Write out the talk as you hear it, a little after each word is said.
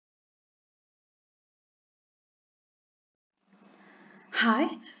Hi,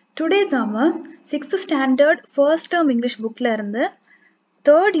 today நம்ம 6th standard first term English bookல இருந்து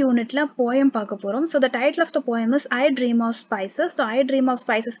third unitல poem பார்க்க போறோம். So the title of the poem is I Dream of Spices. So I Dream of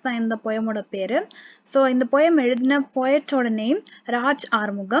Spices தான் இந்த poemோட பேரு. So இந்த poem எழுதின poetோட name ராஜ்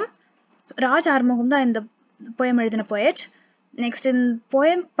ஆறுமுகம். ராஜ் ஆறுமுகம் தான் இந்த poem எழுதின poet. Next in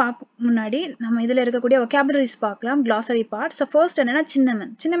poem பார்க்க முன்னாடி நம்ம இதுல இருக்கக்கூடிய vocabularies பார்க்கலாம் glossary part. So first என்னன்னா cinnamon.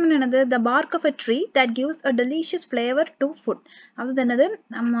 Cinnamon என்னது the bark of a tree that gives a delicious flavor to food. அது என்னது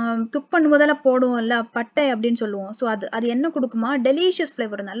நம்ம குக் பண்ணும்போதெல்லாம் போடுவோம்ல பட்டை அப்படின்னு சொல்லுவோம். ஸோ அது என்ன கொடுக்குமா delicious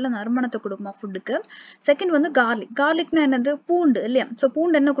flavor நல்ல நறுமணத்தை கொடுக்குமா ஃபுட்டுக்கு. செகண்ட் வந்து garlic. Garlicனா என்னது பூண்டு இல்லையா. ஸோ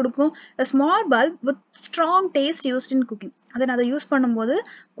பூண்டு என்ன கொடுக்கும் a small bulb with strong taste used in cooking. அதை யூஸ் பண்ணும்போது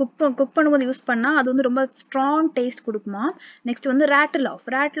குக் பண்ணும்போது யூஸ் பண்ணா அது வந்து ரொம்ப ஸ்ட்ராங் டேஸ்ட் கொடுக்குமா. நெக்ஸ்ட் வந்து ரேட்டில்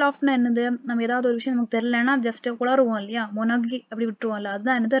ஆஃப்னா என்னது நம்ம ஏதாவது ஒரு விஷயம் நமக்கு தெரியலன்னா ஜஸ்ட் குளறுவோம் இல்லையா முனகி அப்படி விட்டுருவோம்ல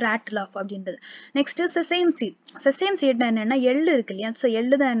அதுதான் என்னது ரேட்டில் ஆஃப் அப்படின்றது. நெக்ஸ்ட் செசேம் சீட்னா என்னன்னா எள்ளு இருக்கு இல்லையா. ஸோ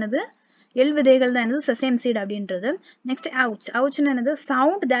எள்ளு தான் என்னது எள் விதைகள் தான் என்னது செசேம் சீட் அப்படின்றது. நெக்ஸ்ட் அவுச்னா என்னது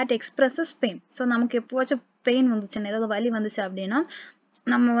sound that expresses pain. So நமக்கு எப்போவாச்சும் பெயின் வந்துச்சுன்னா ஏதாவது வலி வந்துச்சு அப்படின்னா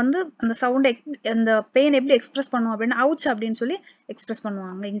நம்ம வந்து அந்த சவுண்ட் அந்த பெயின் எப்படி எக்ஸ்பிரஸ் பண்ணுவோம் அப்படின்னா அவுச் அப்படின்னு சொல்லி எக்ஸ்பிரஸ்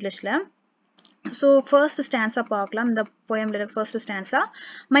பண்ணுவாங்க இங்கிலீஷ்ல. ஸோ ஃபர்ஸ்ட் ஸ்டான்ஸா பார்க்கலாம். இந்த போயம்ல first stanza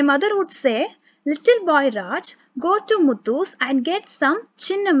my mother would say little boy Raj go to Muthus and get some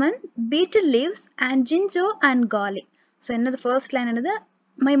cinnamon beetle leaves and ginger and garlic. So என்னது ஃபர்ஸ்ட் லைன் என்னது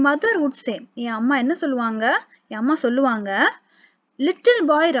மை மதர் வுட் சே என் அம்மா என்ன சொல்லுவாங்க என் அம்மா சொல்லுவாங்க லிட்டில்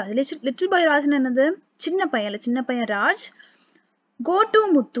பாய் ராஜ்னு என்னது சின்ன பையன் ராஜ் go to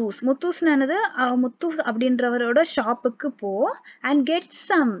முத்தூஸ் என்னது முத்தூஸ் அப்படின்றவரோட ஷாப்புக்கு போ and get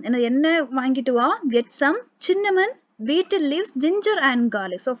some என்ன வாங்கிட்டு வா get some cinnamon beetle leaves ginger and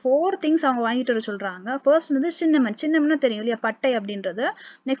garlic. so 4 things அவங்க வாங்கிட்டு வர சொல்றாங்க. ஃபர்ஸ்ட் வந்து சின்னமன் தெரியும் இல்லையா பட்டை அப்படின்றது.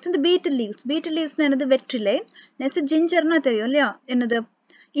 நெக்ஸ்ட் வந்து beetle leaves என்னது வெற்றிலை. நெக்ஸ்ட் ஜிஞ்சர்னா தெரியும் இல்லையா என்னது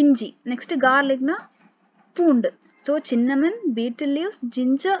இஞ்சி. நெக்ஸ்ட் garlicனா பூண்டு. So cinnamon beetle leaves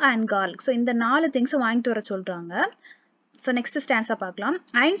ginger and garlic. So இந்த 4 திங்ஸ் வாங்கிட்டு வர சொல்றாங்க. So next stanza பார்க்கலாம்.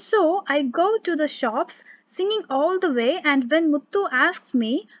 And so I go to the shops singing all the way, and when Muthu asks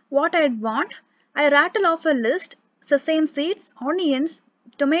me what I'd want, I rattle off a list: sesame seeds, onions,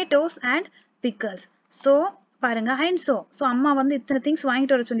 tomatoes and pickles. So பாருங்க and so அம்மா வந்து இத்தனை things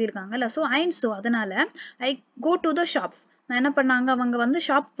வாங்கிட்டு வர சொல்லியிருக்காங்கல்ல. So and so அதனால I go to the shops. நான் என்ன பண்ணாங்க அவங்க வந்து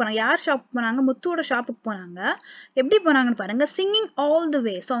ஷாப் போனாங்க. யார் ஷாப் போனாங்க முத்துவோட ஷாப்புக்கு போனாங்க. எப்படி போனாங்கன்னு பாருங்க singing all the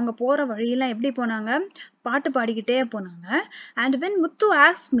way. So அவங்க போற வழியெல்லாம் எப்படி போனாங்க பாட்டு பாடிக்கிட்டே போனாங்க. And when Muthu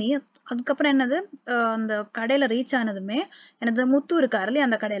asks me அதுக்கப்புறம் என்னது அந்த கடையில ரீச் ஆனதுமே எனது முத்து இருக்காரு இல்லையா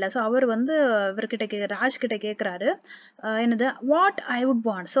அந்த கடையில. ஸோ அவர் வந்து இவர்கிட்ட ராஜ் கிட்ட கேட்கிறாரு என்னது what I would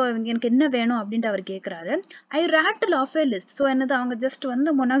want. So எனக்கு என்ன வேணும் அப்படின்ட்டு அவர் கேட்கிறாரு. ஐ ரேட்டில் ஆஃப் ஏ லிஸ்ட். ஸோ என்னது அவங்க ஜஸ்ட்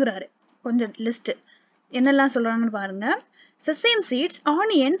வந்து முனகுறாரு கொஞ்சம் லிஸ்ட் என்னெல்லாம் சொல்றாங்கன்னு பாருங்க. sesame seeds,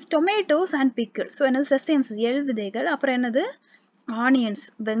 onions, tomatoes and pickles. So என்னது sesame seeds எள் விதைகள், அப்புறம் என்னது ஆனியன்ஸ்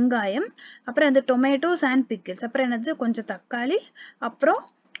வெங்காயம், அப்புறம் என்னது டொமேட்டோஸ் அண்ட் பிக்கிள்ஸ், அப்புறம் என்னது கொஞ்சம் தக்காளி, அப்புறம்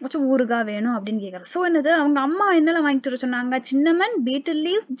கொஞ்சம் ஊறுகாய் வேணும் அப்படின்னு கேட்குறேன். ஸோ என்னது அவங்க அம்மா என்னெல்லாம் வாங்கிட்டு வர சொன்னாங்க cinnamon beetle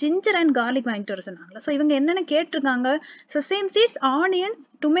leave ginger and garlic வாங்கிட்டு வர சொன்னாங்களா. ஸோ இவங்க என்னென்ன கேட்டிருக்காங்க sesame seeds, onions,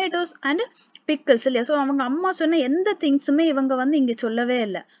 tomatoes and pickles இல்லையா. ஸோ அவங்க அம்மா சொன்ன எந்த திங்ஸுமே இவங்க வந்து இங்க சொல்லவே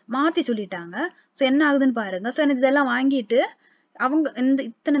இல்லை மாத்தி சொல்லிட்டாங்க. ஸோ என்ன ஆகுதுன்னு பாருங்க. ஸோ எனக்கு இதெல்லாம் வாங்கிட்டு அவங்க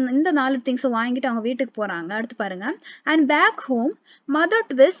இந்த 4 திங்ஸும் வாங்கிட்டு அவங்க வீட்டுக்கு போறாங்க. அடுத்து பாருங்க and back home mother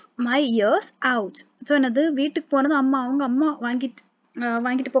twist my years out. So என்னது வீட்டுக்கு போனது அவங்க அம்மா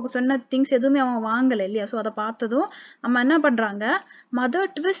வாங்கிட்டு போக சொன்ன திங்ஸ் எதுவுமே அவங்க வாங்கலை இல்லையா. ஸோ அதை பார்த்ததும் அம்மா என்ன பண்றாங்க மதர்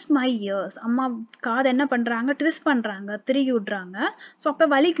ட்விஸ்ட் மை இயர்ஸ் அம்மா காதை என்ன பண்றாங்க ட்விஸ்ட் பண்றாங்க திருகி விடுறாங்க. ஸோ அப்ப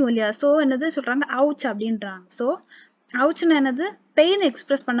வலிக்கும் இல்லையா. ஸோ என்னது சொல்றாங்க அவுச் அப்படின்றாங்க. ஸோ அவுச்னா என்னது பெயின்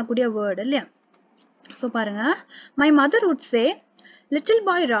எக்ஸ்பிரஸ் பண்ணக்கூடிய வேர்டு இல்லையா. ஸோ பாருங்க my mother would say little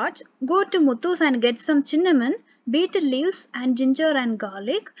boy Raj go to Muthu's and get some cinnamon, beetle leaves and ginger and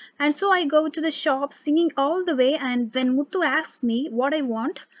garlic. And so I go to the shop singing all the way, and when Muthu asks me what I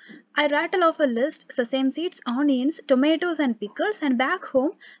want, I rattle off a list: sesame seeds, onions, tomatoes and pickles. And back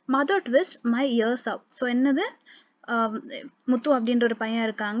home mother twists my ears out. So என்னது முத்து அப்படின்ற ஒரு பையன்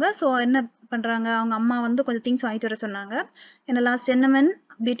இருக்காங்க. So என்ன பண்றாங்க அவங்க அம்மா வந்து கொஞ்சம் திங்ஸ் வாங்கிட்டு வர சொன்னாங்க. என்னெல்லாம் cinnamon,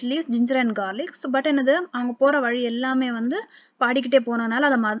 beetle leaves, ginger and garlic. So but என்னது அவங்க போற வழி எல்லாமே வந்து பாடிக்கிட்டே போனதுனால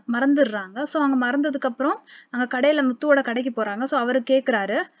அதை மறந்துடுறாங்க. ஸோ அவங்க மறந்ததுக்கு அப்புறம் அங்க கடையில முத்துவோட கடைக்கு போறாங்க. ஸோ அவரு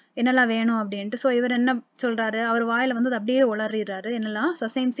கேட்கிறாரு என்னெல்லாம் வேணும் அப்படின்ட்டு. ஸோ இவர் என்ன சொல்றாரு அவர் வாயில வந்து அப்படியே உளறிடுறாரு என்னெல்லாம்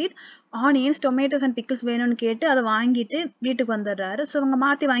sesame seed, onions, tomatoes and pickles வேணும்னு கேட்டு அதை வாங்கிட்டு வீட்டுக்கு வந்துடுறாரு. ஸோ அவங்க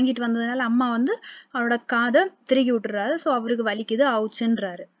மாத்தி வாங்கிட்டு வந்ததுனால அம்மா வந்து அவரோட காதை திருகி விட்டுறாரு. ஸோ அவருக்கு வலிக்குது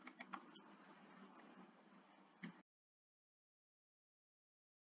அவுச்சுன்றாரு.